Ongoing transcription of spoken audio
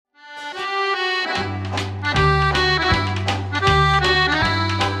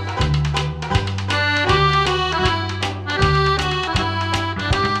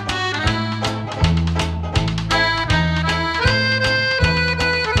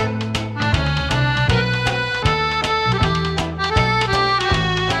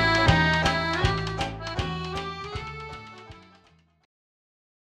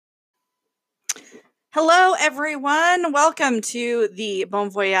Hello, everyone. Welcome to the Bon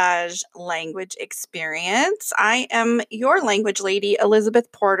Voyage language experience. I am your language lady,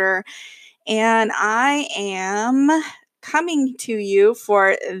 Elizabeth Porter, and I am coming to you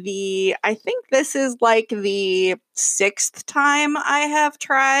for I think this is like the sixth time I have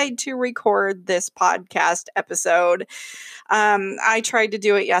tried to record this podcast episode. I tried to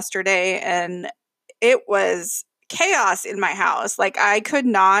do it yesterday, and it was chaos in my house. Like, I could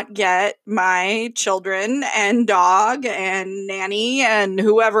not get my children and dog and nanny and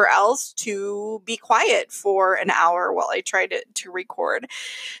whoever else to be quiet for an hour while I tried to record.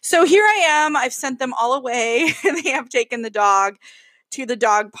 So here I am. I've sent them all away. They have taken the dog to the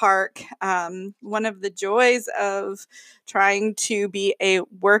dog park. One of the joys of trying to be a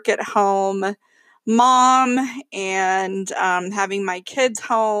work at home mom and having my kids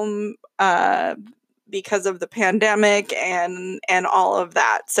home because of the pandemic and all of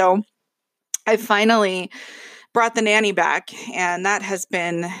that. So I finally brought the nanny back, and that has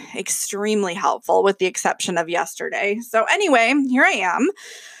been extremely helpful with the exception of yesterday. So anyway, here I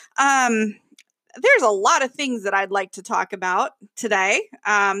am. There's a lot of things that I'd like to talk about today,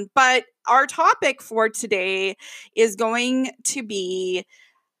 but our topic for today is going to be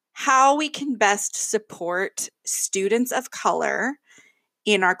how we can best support students of color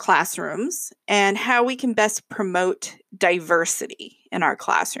in our classrooms and how we can best promote diversity in our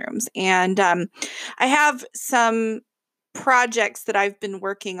classrooms. And I have some projects that I've been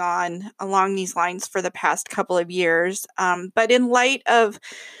working on along these lines for the past couple of years. But in light of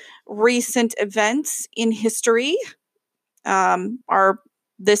recent events in history,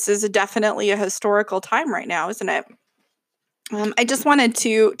 this is definitely a historical time right now, isn't it? I just wanted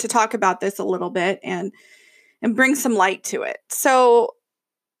to talk about this a little bit and bring some light to it. So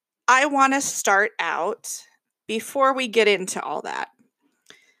I want to start out, before we get into all that.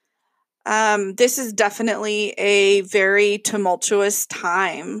 This is definitely a very tumultuous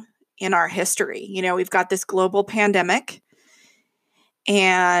time in our history. You know, we've got this global pandemic,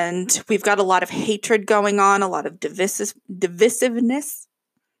 and we've got a lot of hatred going on, a lot of divisiveness,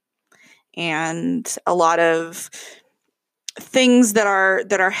 and a lot of things that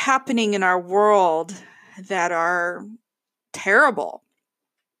are happening in our world that are terrible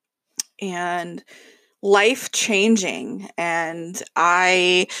and life-changing. And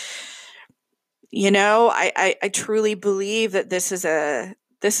I truly believe that this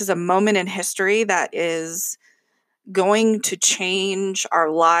is a moment in history that is going to change our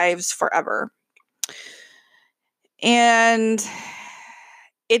lives forever. And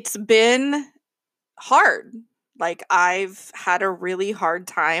it's been hard. Like, I've had a really hard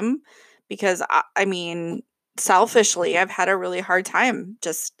time because, selfishly, I've had a really hard time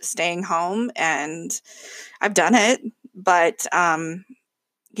just staying home, and I've done it. But,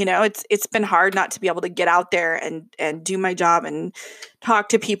 it's been hard not to be able to get out there and do my job and talk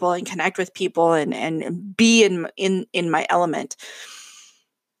to people and connect with people and be in my element.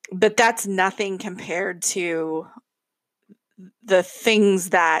 But that's nothing compared to the things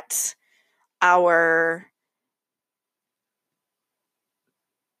that our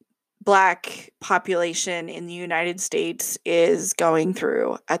Black population in the United States is going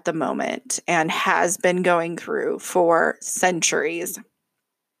through at the moment and has been going through for centuries.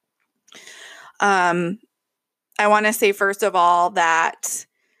 I want to say, first of all, that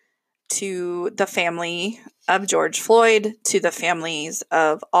to the family of George Floyd, to the families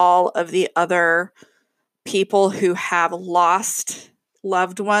of all of the other people who have lost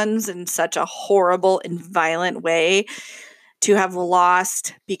loved ones in such a horrible and violent way, to have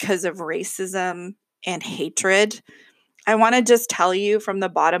lost because of racism and hatred, I want to just tell you from the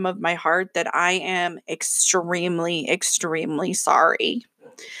bottom of my heart that I am extremely, extremely sorry.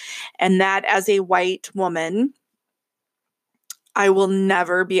 And that as a white woman, I will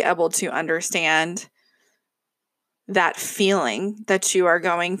never be able to understand that feeling that you are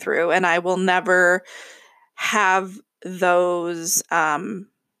going through. And I will never have those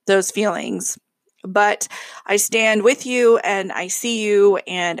feelings. But I stand with you and I see you.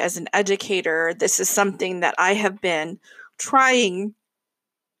 And as an educator, this is something that I have been trying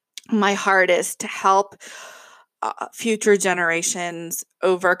my hardest to help future generations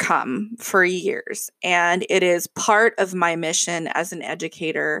overcome for years. And it is part of my mission as an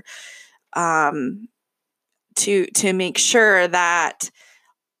educator to make sure that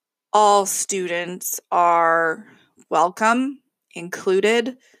all students are welcome,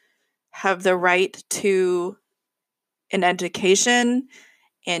 included, have the right to an education,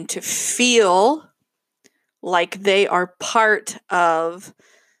 and to feel like they are part of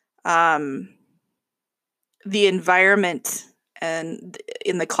the environment and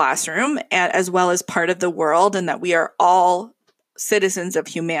in the classroom, and as well as part of the world, and that we are all citizens of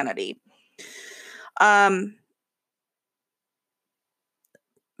humanity.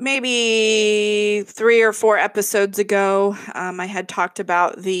 Maybe 3 or 4 episodes ago, I had talked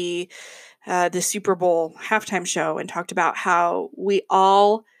about the Super Bowl halftime show and talked about how we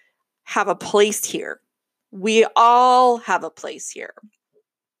all have a place here. We all have a place here.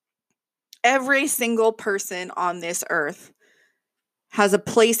 Every single person on this earth has a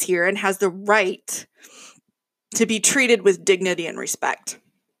place here and has the right to be treated with dignity and respect.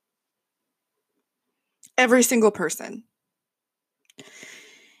 Every single person.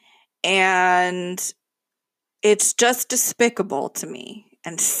 And it's just despicable to me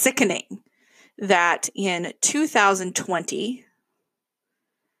and sickening that in 2020,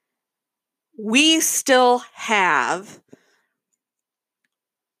 we still have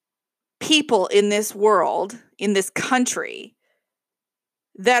people in this world, in this country,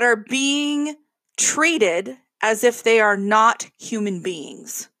 that are being treated as if they are not human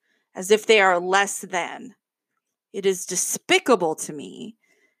beings, as if they are less than. It is despicable to me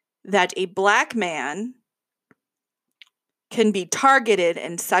that a Black man can be targeted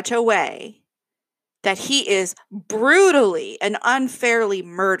in such a way that he is brutally and unfairly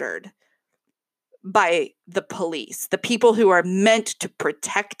murdered by the police, the people who are meant to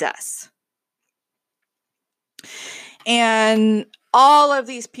protect us. And all of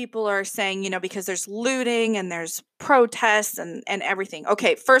these people are saying, because there's looting and there's protests and everything.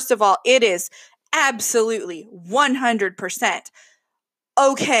 Okay, first of all, it is absolutely 100%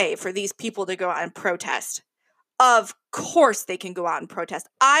 okay for these people to go out and protest. Of course they can go out and protest.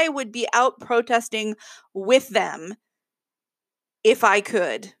 I would be out protesting with them if I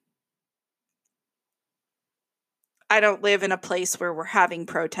could. I don't live in a place where we're having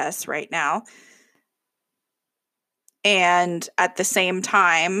protests right now. And at the same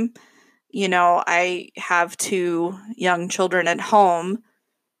time, I have 2 young children at home,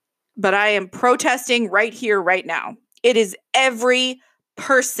 but I am protesting right here, right now. It is every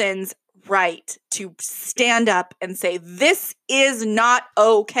person's right to stand up and say, this is not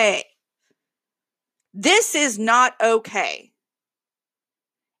okay. This is not okay.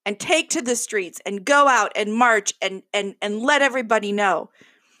 And take to the streets and go out and march and let everybody know.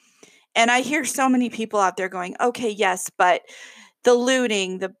 And I hear so many people out there going, okay, yes, but the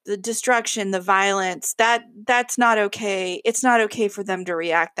looting, the destruction, the violence, that's not okay. It's not okay for them to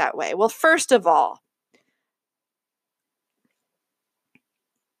react that way. Well, first of all,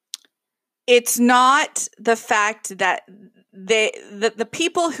 it's not the fact that the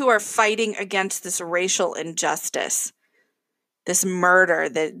people who are fighting against this racial injustice, this murder,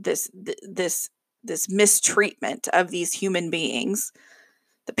 this mistreatment of these human beings,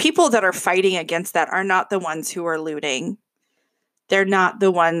 the people that are fighting against that are not the ones who are looting. They're not the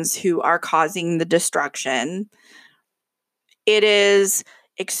ones who are causing the destruction. It is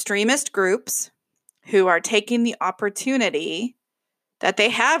extremist groups who are taking the opportunity that they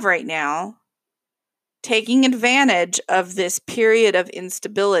have right now, taking advantage of this period of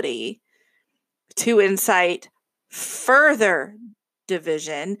instability to incite further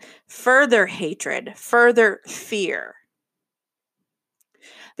division, further hatred, further fear.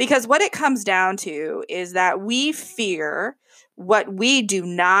 Because what it comes down to is that we fear what we do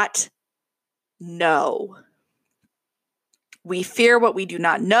not know. We fear what we do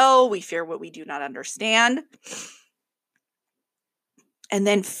not know. We fear what we do not understand. And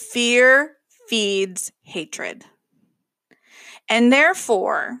then fear feeds hatred. And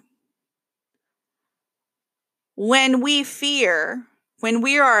therefore, when we fear, when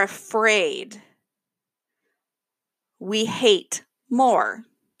we are afraid, we hate more.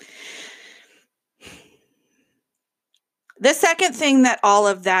 The second thing that all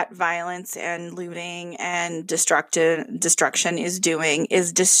of that violence and looting and destruction is doing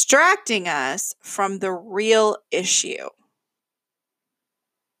is distracting us from the real issue.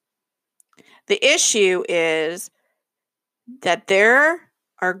 The issue is that there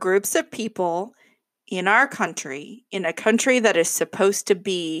are groups of people in our country, in a country that is supposed to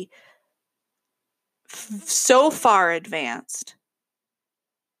be so far advanced.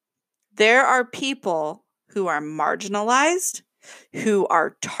 There are people who are marginalized, who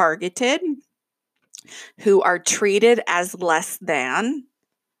are targeted, who are treated as less than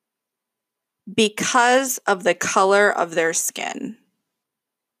because of the color of their skin.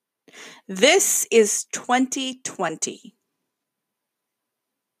 This is 2020.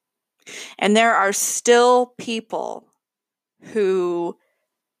 And there are still people who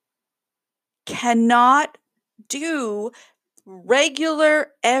cannot do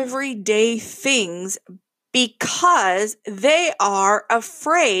regular everyday things because they are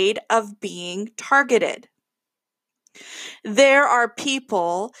afraid of being targeted. There are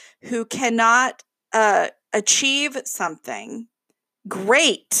people who cannot achieve something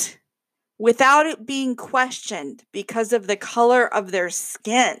great without it being questioned because of the color of their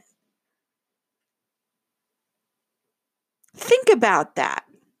skin. Think about that.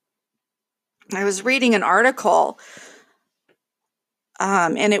 I was reading an article,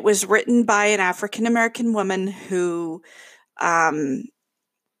 and it was written by an African-American woman who had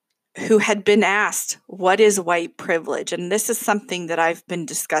been asked, what is white privilege? And this is something that I've been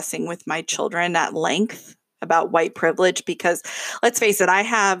discussing with my children at length about white privilege, because let's face it, I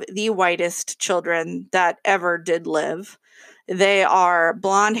have the whitest children that ever did live. They are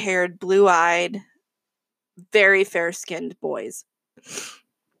blonde-haired, blue-eyed, very fair-skinned boys.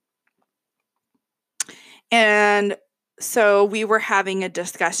 And so we were having a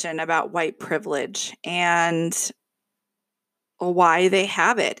discussion about white privilege and why they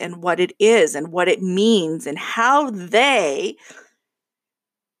have it and what it is and what it means and how they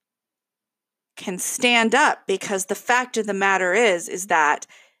can stand up, because the fact of the matter is that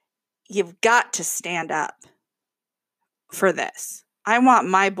you've got to stand up for this. I want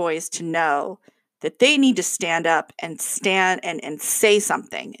my boys to know that they need to stand up and say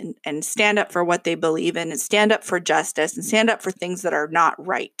something and stand up for what they believe in and stand up for justice and stand up for things that are not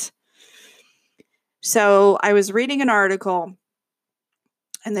right. So I was reading an article,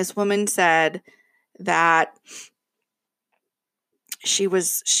 and this woman said that she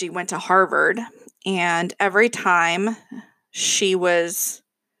went to Harvard, and every time she said,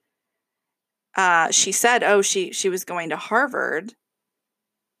 oh, she was going to Harvard,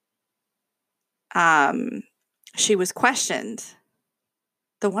 she was questioned.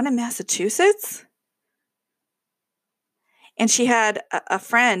 The one in Massachusetts? And she had a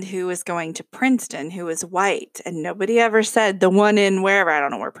friend who was going to Princeton who was white, and nobody ever said the one in wherever. I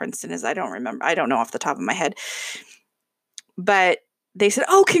don't know where Princeton is. I don't remember. I don't know off the top of my head. But they said,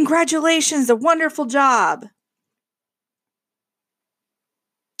 oh, congratulations, a wonderful job.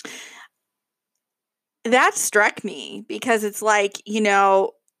 That struck me because it's like,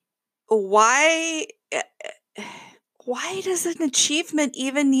 why does an achievement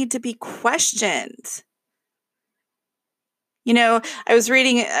even need to be questioned? I was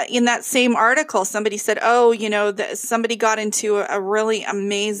reading in that same article, somebody said, oh, somebody got into a really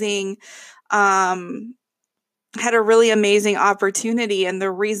amazing, had a really amazing opportunity. And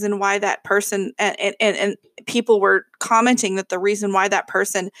the reason why that person, and people were commenting that the reason why that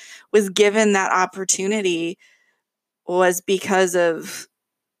person was given that opportunity was because of,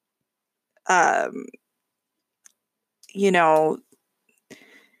 the,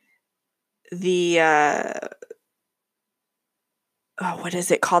 what is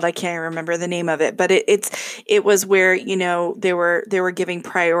it called? I can't remember the name of it, but it was where, they were giving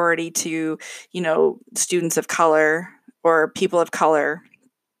priority to, students of color or people of color.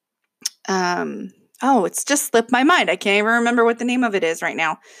 It's just slipped my mind. I can't even remember what the name of it is right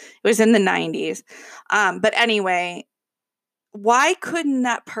now. It was in the 90s. But anyway, why couldn't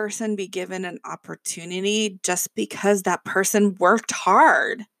that person be given an opportunity just because that person worked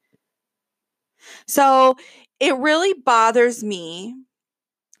hard? So it really bothers me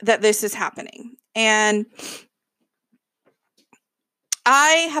that this is happening. And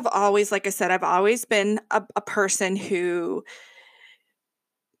I have always, like I said, I've always been a person who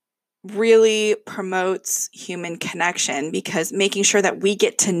really promotes human connection, because making sure that we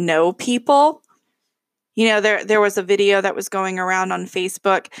get to know people. There was a video that was going around on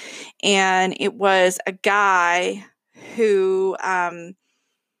Facebook, and it was a guy who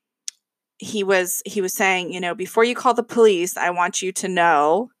he was saying, before you call the police, I want you to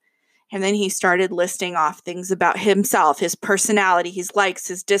know. And then he started listing off things about himself, his personality, his likes,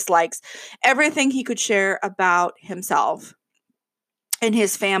 his dislikes, everything he could share about himself and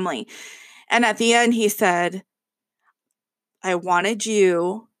his family. And at the end, he said, I wanted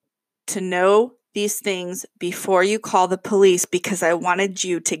you to know these things before you call the police, because I wanted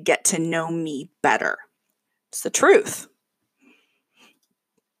you to get to know me better. It's the truth.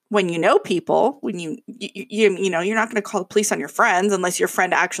 When you know people, when you're not going to call the police on your friends unless your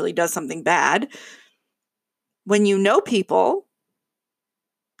friend actually does something bad. When you know people,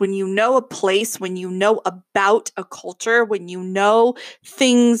 when you know a place, when you know about a culture, when you know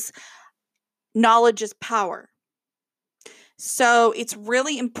things, knowledge is power. So it's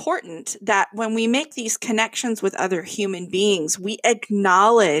really important that when we make these connections with other human beings, we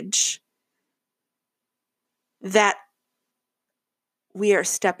acknowledge that we are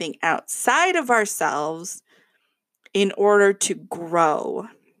stepping outside of ourselves in order to grow.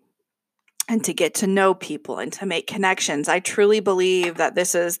 and to get to know people and to make connections. I truly believe that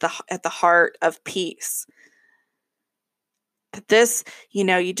this is at the heart of peace. That this,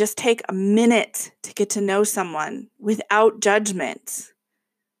 you just take a minute to get to know someone without judgment.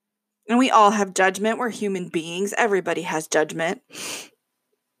 And we all have judgment. We're human beings. Everybody has judgment.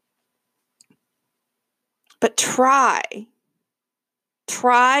 But try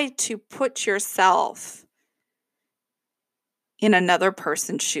to put yourself in another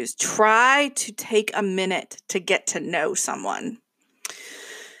person's shoes. Try to take a minute to get to know someone.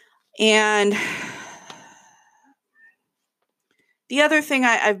 And the other thing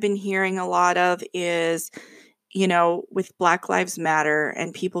I've been hearing a lot of is, with Black Lives Matter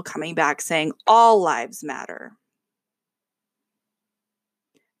and people coming back saying all lives matter.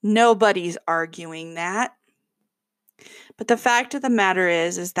 Nobody's arguing that. But the fact of the matter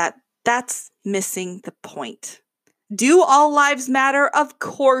is that that's missing the point. Do all lives matter? Of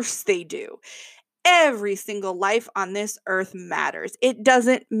course they do. Every single life on this earth matters. It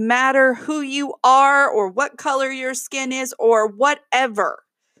doesn't matter who you are or what color your skin is or whatever.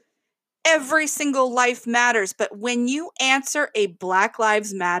 Every single life matters. But when you answer a Black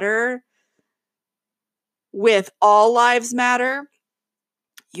Lives Matter with all lives matter,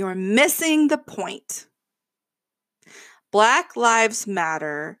 you're missing the point. Black Lives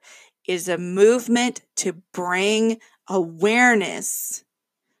Matter is a movement to bring awareness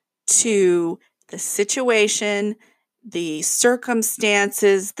to the situation, the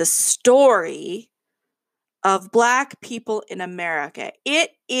circumstances, the story of Black people in America.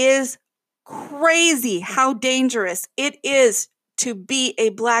 It is crazy how dangerous it is to be a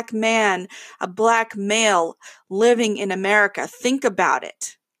Black man, a Black male living in America. Think about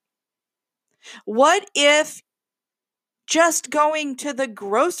it. What if just going to the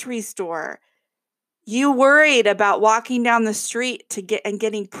grocery store, you worried about walking down the street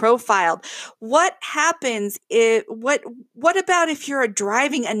getting profiled? What happens if what about if you're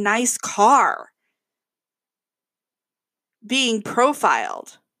driving a nice car being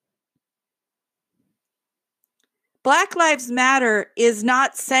profiled? Black Lives Matter is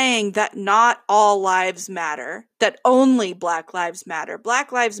not saying that not all lives matter, that only Black Lives Matter.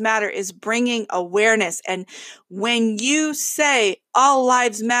 Black Lives Matter is bringing awareness. And when you say all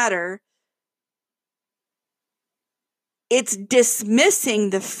lives matter, it's dismissing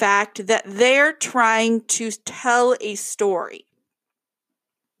the fact that they're trying to tell a story.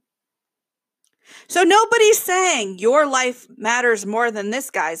 So nobody's saying your life matters more than this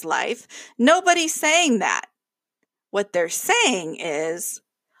guy's life. Nobody's saying that. What they're saying is,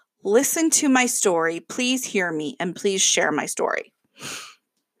 listen to my story, please hear me, and please share my story.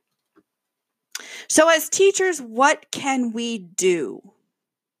 So as teachers, what can we do?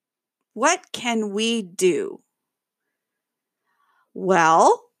 What can we do?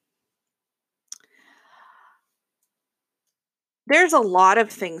 Well, there's a lot of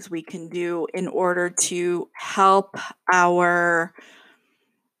things we can do in order to help our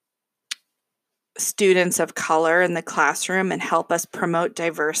students of color in the classroom and help us promote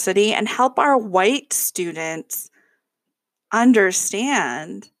diversity and help our white students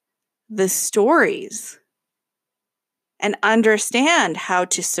understand the stories and understand how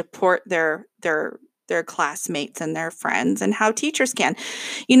to support their classmates and their friends and how teachers can.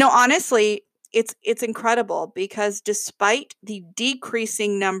 Honestly, it's incredible because despite the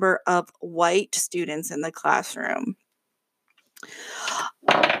decreasing number of white students in the classroom,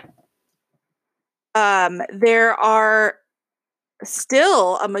 there are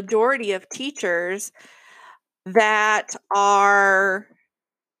still a majority of teachers that are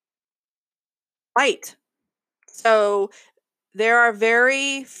white. So there are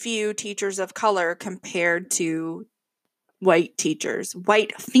very few teachers of color compared to white teachers,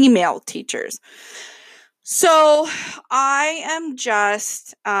 white female teachers. So I've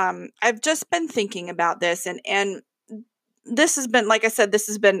just been thinking about this and this has been, like I said, this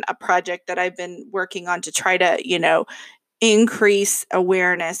has been a project that I've been working on to try to, increase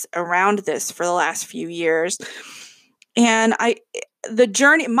awareness around this for the last few years. And my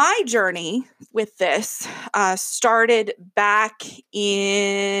journey with this started back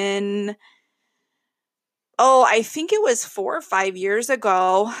in, I think it was 4 or 5 years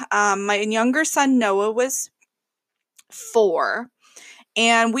ago. My younger son, Noah, was 4.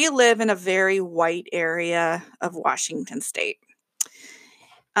 And we live in a very white area of Washington State.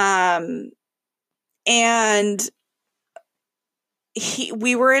 And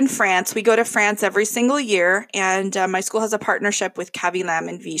we were in France. We go to France every single year, and my school has a partnership with Cavilam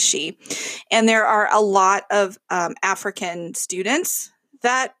and Vichy. And there are a lot of African students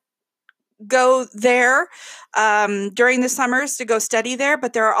that go there during the summers to go study there,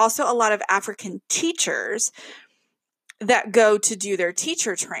 but there are also a lot of African teachers that go to do their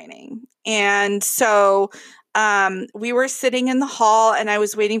teacher training. And so we were sitting in the hall, and I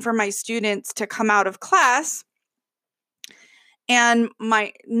was waiting for my students to come out of class. And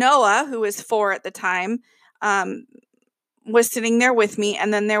my Noah, who was 4 at the time, was sitting there with me.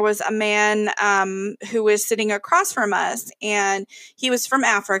 And then there was a man who was sitting across from us, and he was from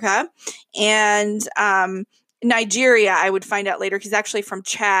Africa and Nigeria. I would find out later. He's actually from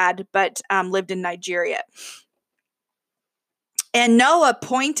Chad, but lived in Nigeria. And Noah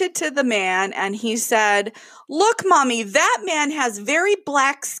pointed to the man and he said, "Look, Mommy, that man has very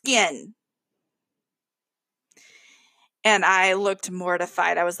black skin." And I looked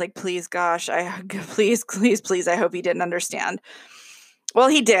mortified. I was like, please, gosh, please, I hope he didn't understand. Well,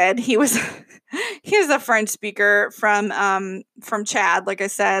 he did. He was a French speaker from Chad, like I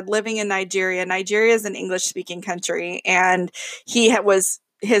said, living in Nigeria. Nigeria is an English-speaking country, and he was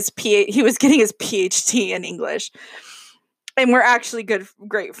getting his PhD in English. And we're actually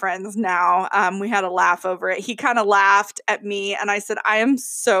great friends now. We had a laugh over it. He kind of laughed at me, and I said, "I am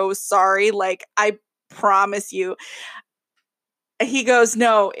so sorry. Like, I promise you." He goes,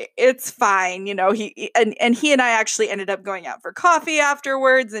 "No, it's fine." You know, he and I actually ended up going out for coffee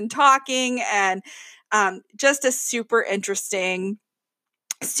afterwards and talking, and just a super interesting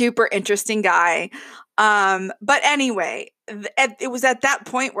guy. But anyway, it was at that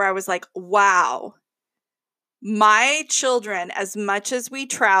point where I was like, wow, my children, as much as we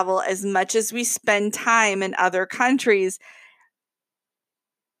travel, as much as we spend time in other countries,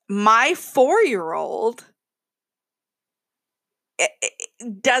 my 4-year-old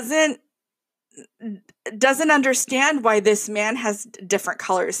doesn't understand why this man has different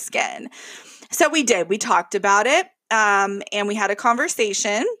color skin. So we talked about it, and we had a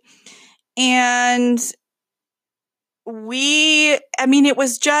conversation, and it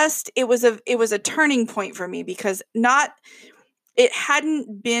was a turning point for me, because it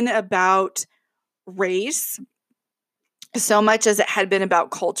hadn't been about race so much as it had been about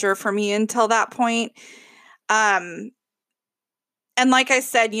culture for me until that point. And like I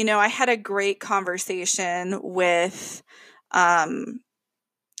said, I had a great conversation with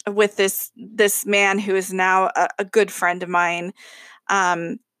this man who is now a good friend of mine.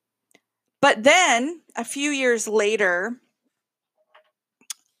 But then a few years later,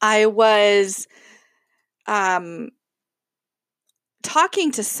 I was talking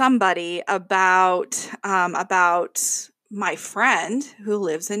to somebody about my friend who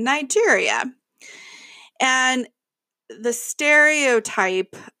lives in Nigeria. And the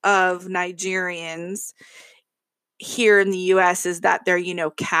stereotype of Nigerians here in the US is that they're,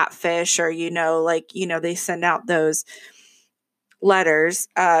 catfish, or, they send out those letters,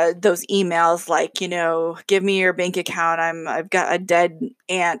 those emails like, give me your bank account. I've got a dead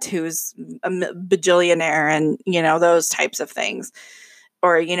aunt who's a bajillionaire, and, those types of things.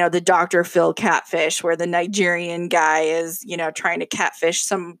 Or, the Dr. Phil catfish, where the Nigerian guy is, trying to catfish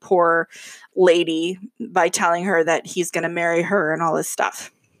some poor lady by telling her that he's going to marry her and all this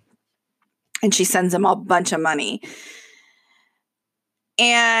stuff. And she sends him a bunch of money.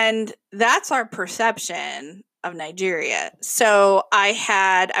 And that's our perception of Nigeria. So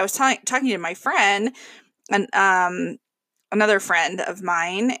I was talking to my friend, and another friend of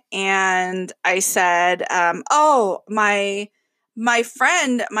mine, and I said, "Oh, my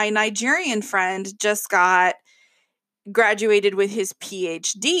friend, my Nigerian friend, just graduated with his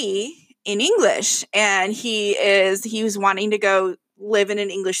PhD in English, and he was wanting to go live in an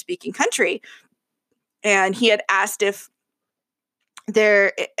English-speaking country, and he had asked if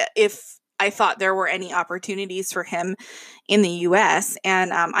I thought there were any opportunities for him in the U.S.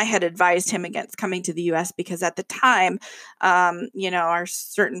 And I had advised him against coming to the U.S. because at the time, our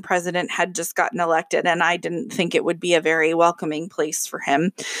certain president had just gotten elected, and I didn't think it would be a very welcoming place for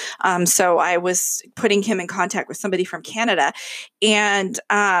him. So I was putting him in contact with somebody from Canada. And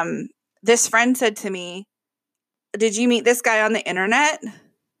this friend said to me, "Did you meet this guy on the internet?"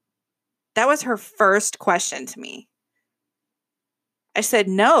 That was her first question to me. I said,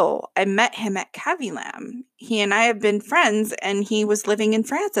 "No, I met him at Cavilam. He and I have been friends, and he was living in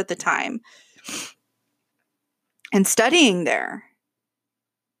France at the time and studying there."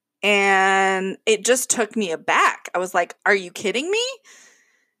 And it just took me aback. I was like, "Are you kidding me?"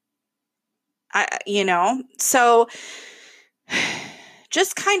 So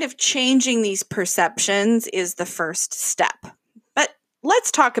just kind of changing these perceptions is the first step. But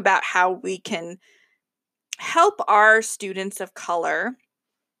let's talk about how we can help our students of color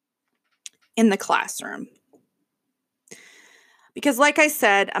in the classroom. Because like I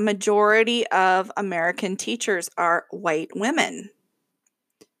said, a majority of American teachers are white women.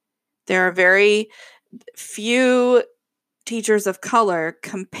 There are very few teachers of color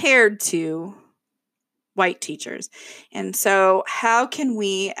compared to white teachers. And so how can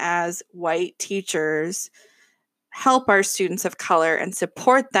we as white teachers help our students of color and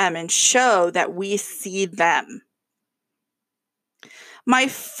support them and show that we see them? My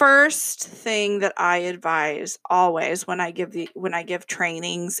first thing that I advise always when I give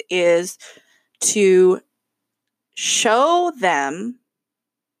trainings is to show them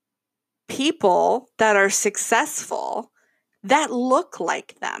people that are successful that look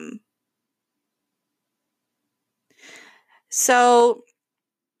like them. So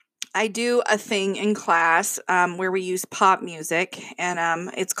I do a thing in class where we use pop music, and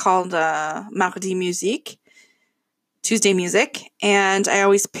it's called Mardi Musique, Tuesday Music, and I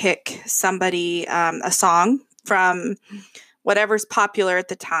always pick somebody, a song from whatever's popular at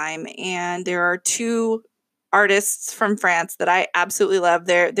the time, and there are two artists from France that I absolutely love.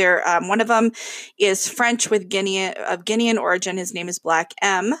 They're one of them is French of Guinean origin. His name is Black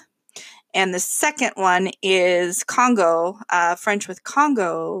M. And the second one is Congo, French with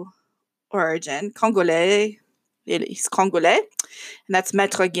Congo origin, Congolais. He's Congolais, and that's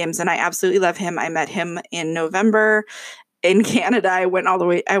Maître Gims, and I absolutely love him. I met him in November in Canada. I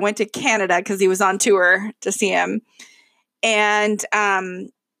went to Canada because he was on tour to see him. And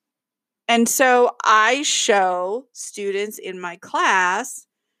so I show students in my class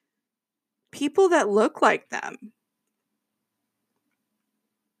people that look like them.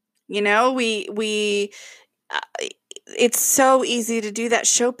 You know, it's so easy to do that.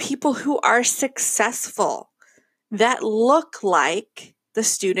 Show people who are successful that look like the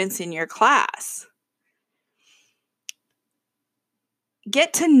students in your class.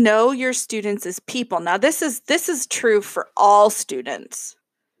 Get to know your students as people. Now, this is true for all students,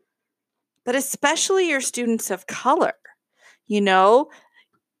 but especially your students of color. You know,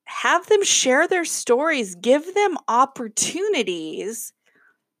 have them share their stories, give them opportunities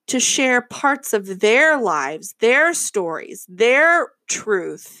to share parts of their lives, their stories, their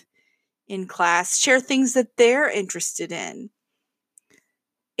truth in class, share things that they're interested in.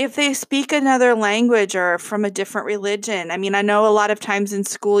 If they speak another language or from a different religion, I mean, I know a lot of times in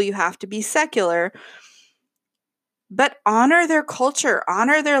school you have to be secular, but honor their culture,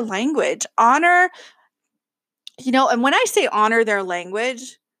 honor their language, and when I say honor their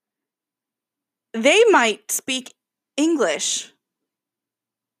language, they might speak English,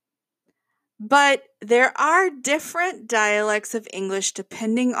 but there are different dialects of English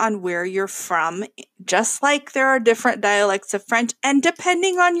depending on where you're from, just like there are different dialects of French, and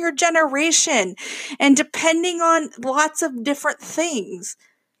depending on your generation, and depending on lots of different things.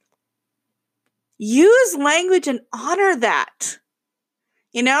 Use language and honor that.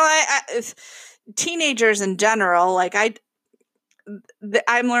 You know, teenagers in general, like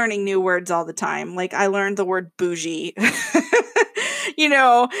I'm learning new words all the time. Like I learned the word bougie.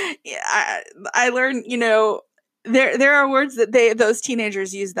 I learned, there are words that those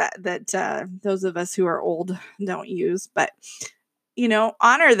teenagers use that those of us who are old don't use, but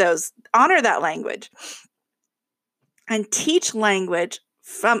honor that language and teach language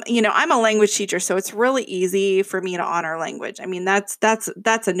from, I'm a language teacher, so it's really easy for me to honor language. I mean, that's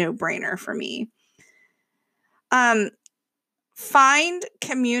a no-brainer for me. Find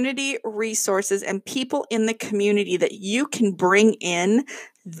community resources and people in the community that you can bring in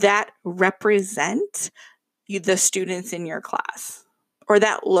that represent the students in your class, or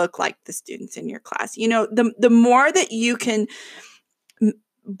that look like the students in your class. The more that you can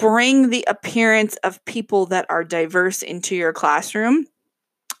bring the appearance of people that are diverse into your classroom.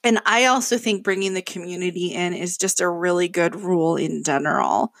 And I also think bringing the community in is just a really good rule in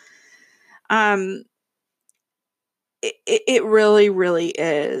general. It really, really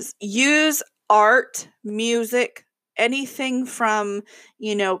is. Use art, music, anything from,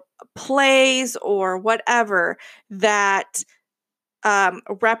 plays or whatever that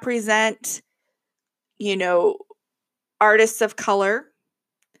represent, artists of color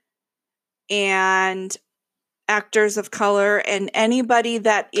and actors of color and anybody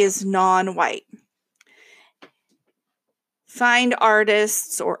that is non-white. Find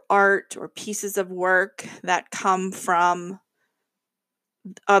artists or art or pieces of work that come from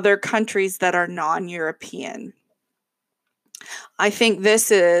other countries that are non-European. I think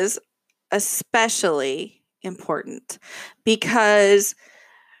this is especially important because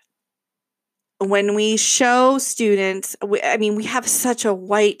when we show students, we have such a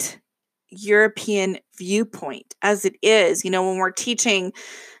white European viewpoint as it is, when we're teaching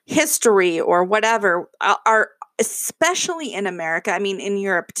history or whatever, especially in America. I mean, in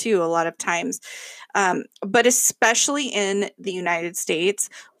Europe too, a lot of times. But especially in the United States,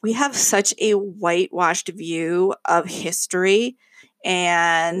 we have such a whitewashed view of history,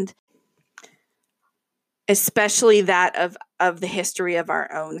 and especially that of the history of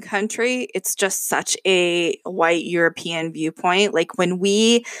our own country. It's just such a white European viewpoint. Like when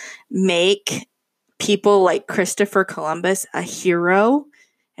we make people like Christopher Columbus a hero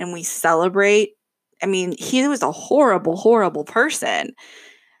and we celebrate, I mean, he was a horrible, horrible person.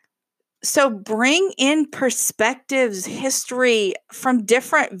 So bring in perspectives, history from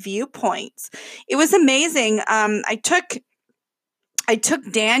different viewpoints. It was amazing. I took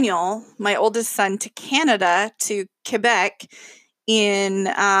Daniel, my oldest son, to Canada, to Quebec in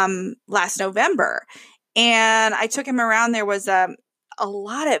last November. And I took him around. There was a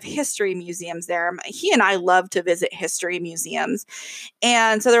lot of history museums there. He and I love to visit history museums.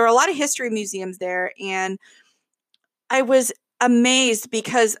 And so there were a lot of history museums there. And I was amazed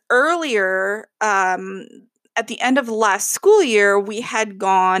because earlier, at the end of the last school year, we had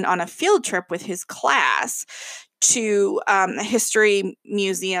gone on a field trip with his class to a history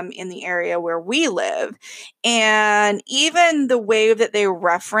museum in the area where we live. And even the way that they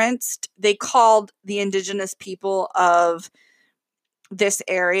referenced, they called the indigenous people of this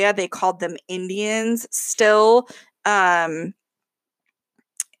area, they called them Indians still. And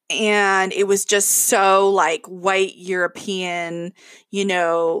it was just so like white European,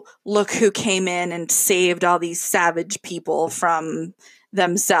 look who came in and saved all these savage people from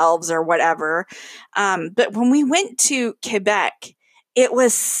themselves or whatever. But when we went to Quebec, it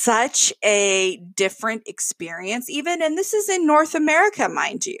was such a different experience, even, and this is in North America,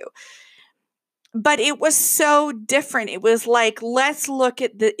 mind you. But it was so different. It was like, let's look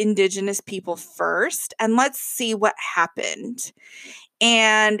at the indigenous people first and let's see what happened.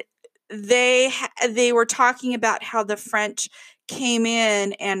 And they were talking about how the French came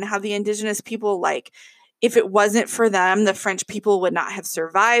in and how the indigenous people, like, if it wasn't for them, the French people would not have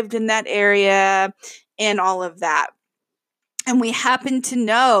survived in that area and all of that. And we happen to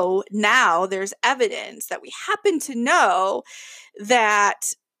know now, there's evidence that we happen to know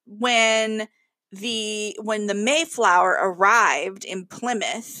that when the Mayflower arrived in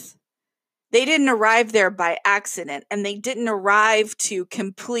Plymouth, they didn't arrive there by accident, and they didn't arrive to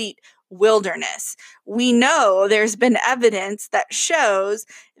complete wilderness. We know there's been evidence that shows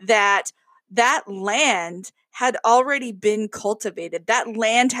that that land had already been cultivated. That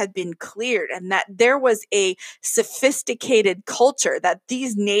land had been cleared, and that there was a sophisticated culture, that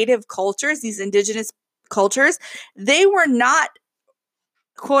these native cultures, these indigenous cultures, they were not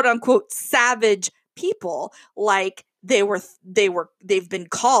quote unquote savage people like they've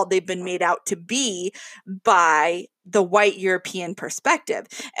been made out to be by the white European perspective.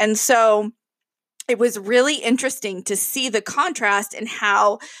 And so it was really interesting to see the contrast in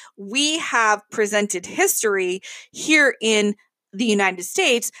how we have presented history here in the United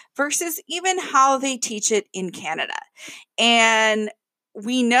States versus even how they teach it in Canada. And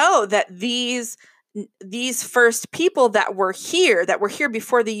we know that these first people that were here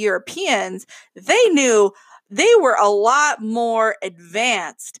before the Europeans, they knew they were a lot more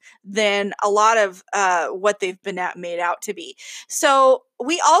advanced than a lot of what they've been made out to be. So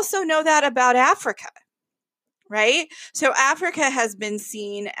we also know that about Africa, right? So Africa has been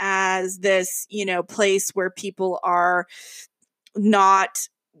seen as this, place where people are not,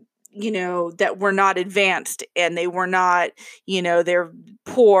 that were not advanced, and they were not, they're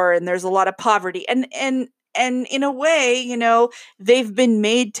poor, and there's a lot of poverty. And in a way, they've been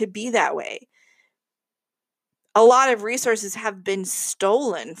made to be that way. A lot of resources have been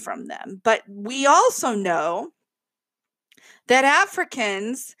stolen from them. But we also know that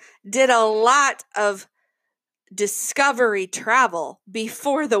Africans did a lot of discovery travel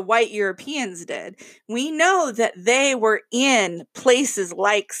before the white Europeans did. We know that they were in places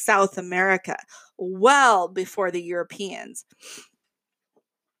like South America well before the Europeans.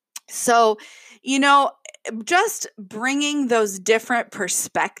 So, just bringing those different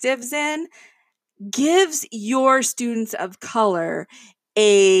perspectives in gives your students of color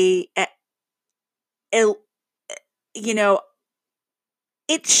it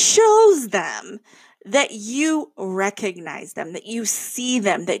shows them that you recognize them, that you see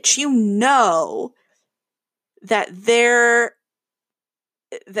them, that you know that they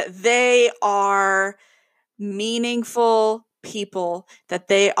are meaningful people, that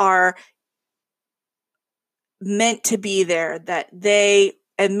they are meant to be there, that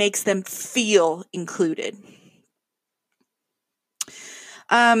it makes them feel included.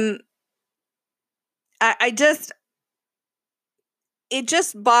 It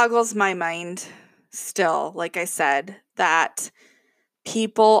just boggles my mind still, like I said, that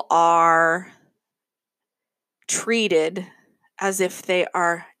people are treated as if they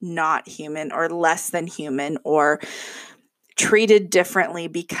are not human or less than human, or treated differently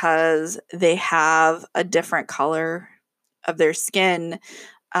because they have a different color of their skin,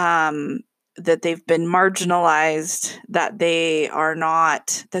 that they've been marginalized, that they are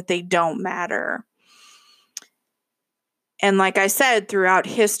not, that they don't matter. And like I said, throughout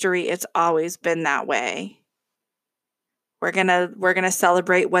history, it's always been that way. We're gonna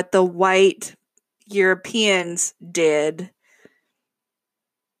celebrate what the white Europeans did,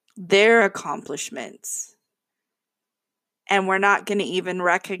 their accomplishments. And we're not going to even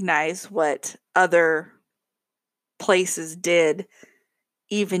recognize what other places did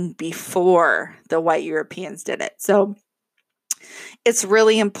even before the white Europeans did it. So it's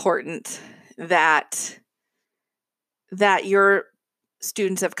really important that your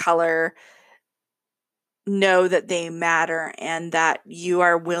students of color know that they matter and that you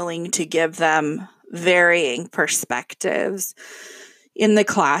are willing to give them varying perspectives in the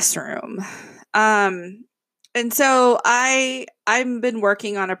classroom. And so I've been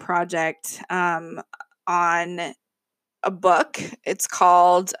working on a project on a book. It's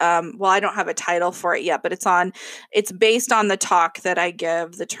called, well, I don't have a title for it yet, but it's based on the talk that I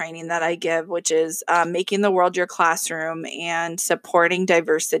give, the training that I give, which is Making the World Your Classroom and Supporting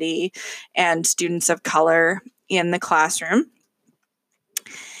Diversity and Students of Color in the Classroom.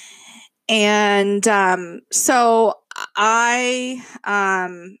 And so I've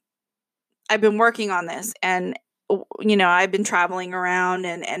been working on this, and I've been traveling around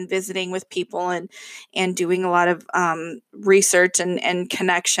and visiting with people and doing a lot of research and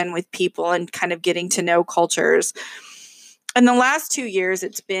connection with people and kind of getting to know cultures. In the last 2 years,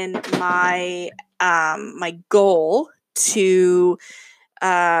 it's been my goal to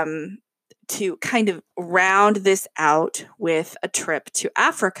kind of round this out with a trip to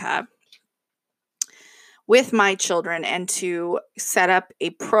Africa with my children, and to set up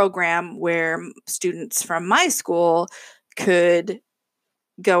a program where students from my school could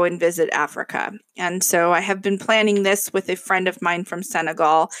go and visit Africa. And so I have been planning this with a friend of mine from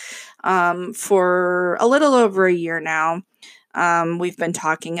Senegal for a little over a year now. We've been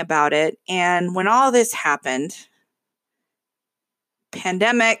talking about it. And when all this happened, the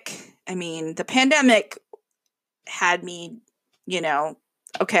pandemic had me,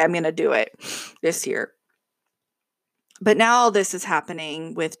 okay, I'm going to do it this year. But now all this is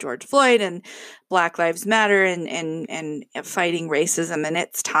happening with George Floyd and Black Lives Matter and fighting racism, and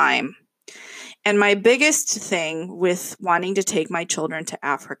it's time. And my biggest thing with wanting to take my children to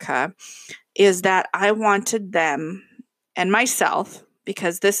Africa is that I wanted them and myself,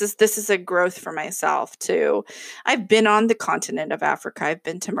 because this is a growth for myself too. I've been on the continent of Africa. I've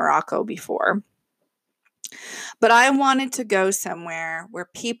been to Morocco before. But I wanted to go somewhere where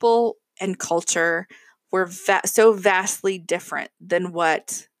people and culture were so vastly different than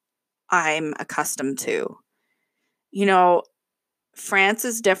what I'm accustomed to. France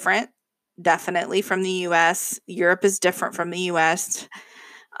is different, definitely, from the US. Europe is different from the US.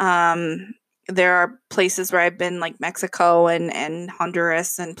 There are places where I've been, like Mexico and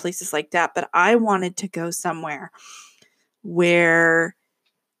Honduras and places like that. But I wanted to go somewhere where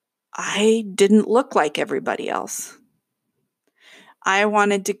I didn't look like everybody else. I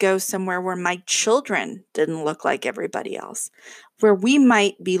wanted to go somewhere where my children didn't look like everybody else, where we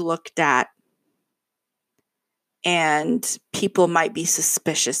might be looked at and people might be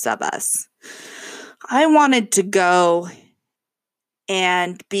suspicious of us. I wanted to go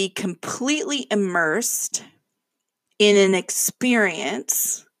and be completely immersed in an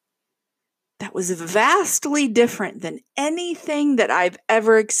experience that was vastly different than anything that I've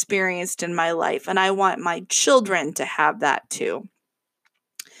ever experienced in my life. And I want my children to have that too.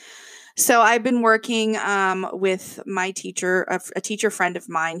 So I've been working with my teacher, a teacher friend of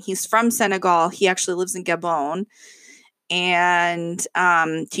mine. He's from Senegal. He actually lives in Gabon and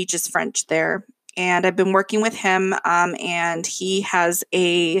teaches French there. And I've been working with him, and he has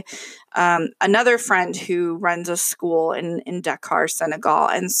another friend who runs a school in Dakar, Senegal.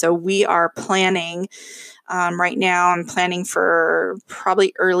 And so we are planning right now. I'm planning for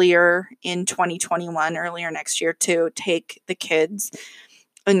probably earlier in 2021, earlier next year, to take the kids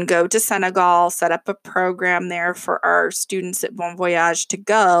and go to Senegal, set up a program there for our students at Bon Voyage to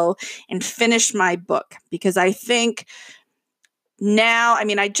go and finish my book. Because I think now,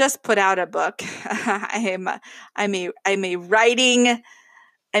 I just put out a book. I'm a writing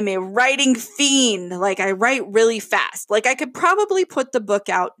fiend. Like, I write really fast. Like, I could probably put the book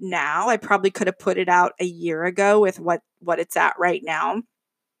out now. I probably could have put it out a year ago with what it's at right now.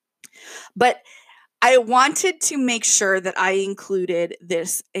 But I wanted to make sure that I included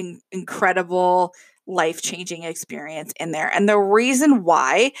this incredible life-changing experience in there. And the reason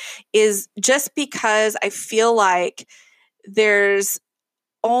why is just because I feel like there's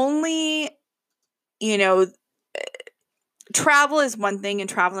only, travel is one thing, and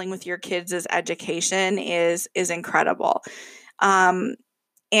traveling with your kids' education is incredible.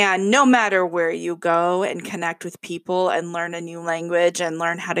 And no matter where you go and connect with people and learn a new language and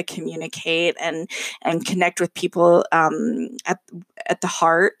learn how to communicate and connect with people at the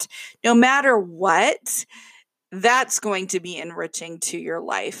heart, no matter what, that's going to be enriching to your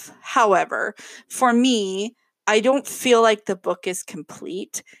life. However, for me, I don't feel like the book is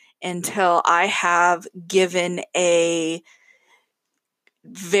complete until I have given a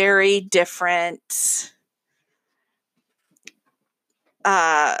very different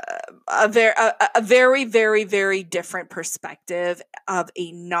a very, very, very different perspective of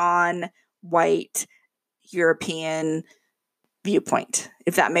a non-white European viewpoint,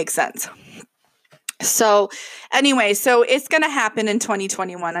 if that makes sense. So anyway, so it's going to happen in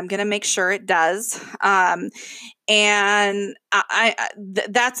 2021. I'm going to make sure it does. And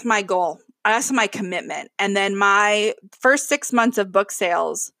that's my goal. That's my commitment. And then my first 6 months of book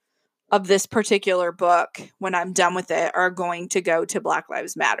sales of this particular book, when I'm done with it, are going to go to Black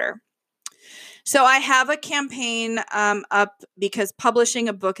Lives Matter. So I have a campaign up because publishing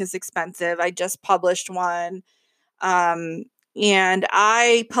a book is expensive. I just published one. And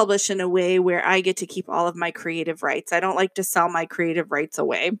I publish in a way where I get to keep all of my creative rights. I don't like to sell my creative rights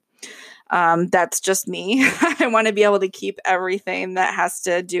away. That's just me. I want to be able to keep everything that has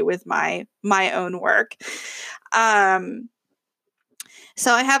to do with my own work.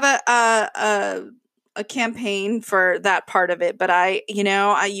 So I have a campaign for that part of it, but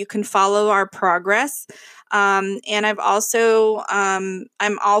you can follow our progress. And I'm also,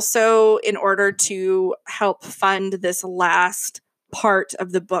 in order to help fund this last part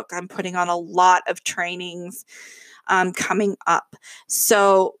of the book, I'm putting on a lot of trainings coming up.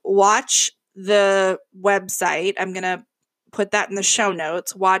 So watch the website. I'm going to put that in the show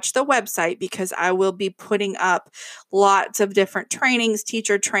notes. Watch the website because I will be putting up lots of different trainings,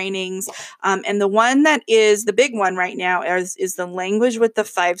 teacher trainings. And the one that is the big one right now is the Language with the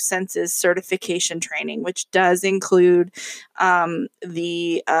Five Senses certification training, which does include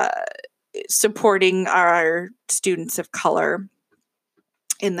the supporting our students of color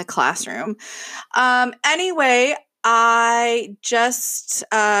in the classroom. Anyway, I just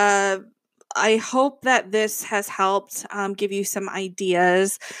I hope that this has helped give you some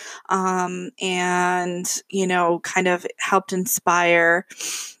ideas and, kind of helped inspire.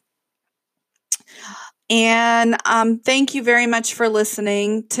 And thank you very much for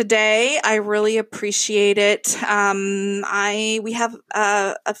listening today. I really appreciate it. We have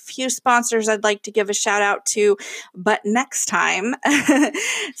a few sponsors I'd like to give a shout out to, but next time.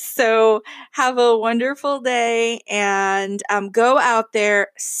 So have a wonderful day and go out there,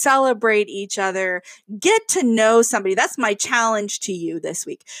 celebrate each other, get to know somebody. That's my challenge to you this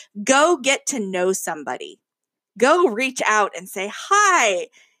week. Go get to know somebody. Go reach out and say hi.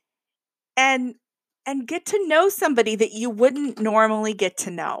 And get to know somebody that you wouldn't normally get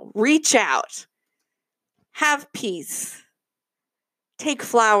to know. Reach out. Have peace. Take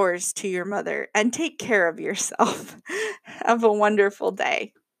flowers to your mother and take care of yourself. Have a wonderful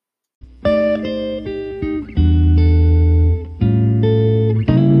day.